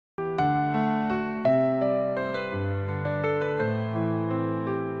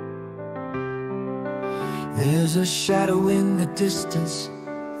There's a shadow in the distance,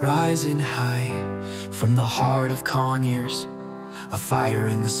 rising high from the heart of Conyers, a fire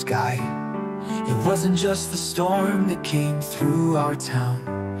in the sky. It wasn't just the storm that came through our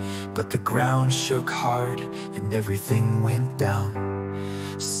town, but the ground shook hard and everything went down.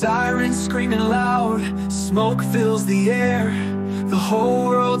 Sirens screaming loud, smoke fills the air, the whole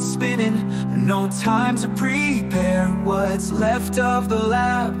world's spinning, no time to prepare. What's left of the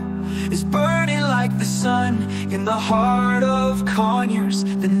lab is burning like the sun. In the heart of Conyers,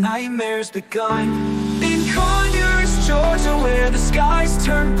 the nightmare's begun. In Conyers, Georgia, where the skies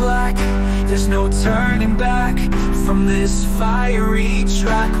turn black, there's no turning back from this fiery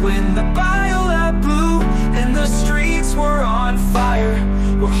track. When the biolab blew and the streets were on fire,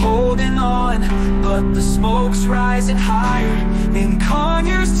 we're holding on, but the smoke's rising higher. In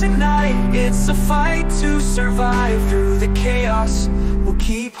Conyers tonight, it's a fight to survive. Through the chaos, we'll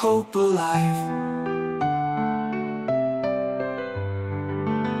keep hope alive.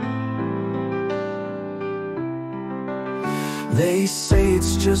 They say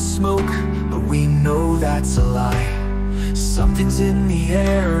it's just smoke, but we know that's a lie. Something's in the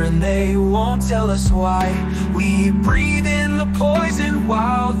air and they won't tell us why. We breathe in the poison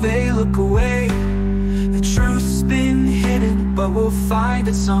while they look away. The truth's been hidden, but we'll find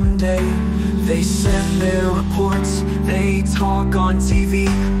it someday. They send their reports, they talk on TV,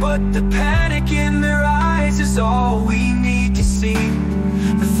 but the panic in their eyes is all we need to see.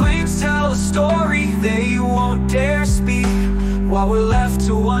 The flames tell a story they won't dare speak, while we're left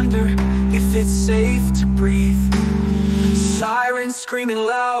to wonder if it's safe to breathe. Sirens screaming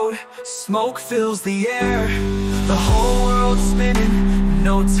loud, smoke fills the air, the whole world's spinning,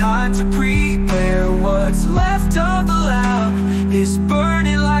 no time to prepare. What's left of the lab is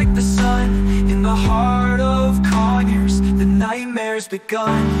burning like the sun. In the heart of Conyers, the nightmare's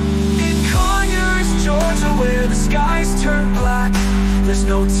begun. In Conyers, Georgia, where the skies turn black, there's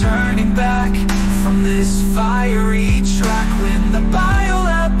no turning back from this fiery track. When the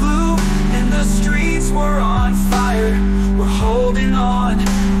biolab blew and the streets were on fire, we're holding on,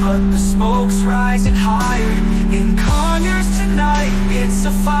 but the smoke's rising higher. In Conyers tonight, it's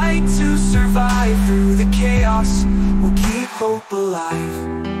a fight to survive. Through the chaos, we'll keep hope alive.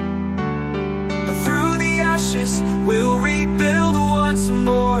 Through the ashes, we'll rebuild once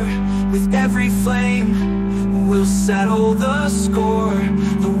more. With every flame, we'll settle the score.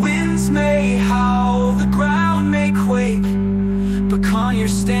 The winds may howl, the ground may quake, but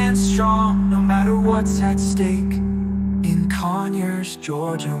Conyers stands strong no matter what's at stake. In Conyers,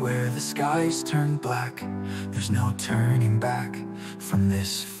 Georgia, where the skies turn black, there's no turning back from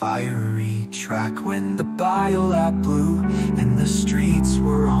this fiery track. When the biolab blew and the streets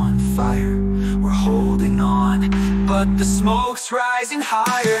were on fire, we're holding on, but the smoke's rising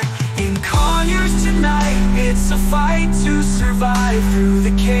higher. In Conyers tonight, it's a fight to survive. Through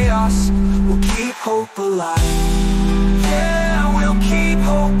the chaos, we'll keep hope alive.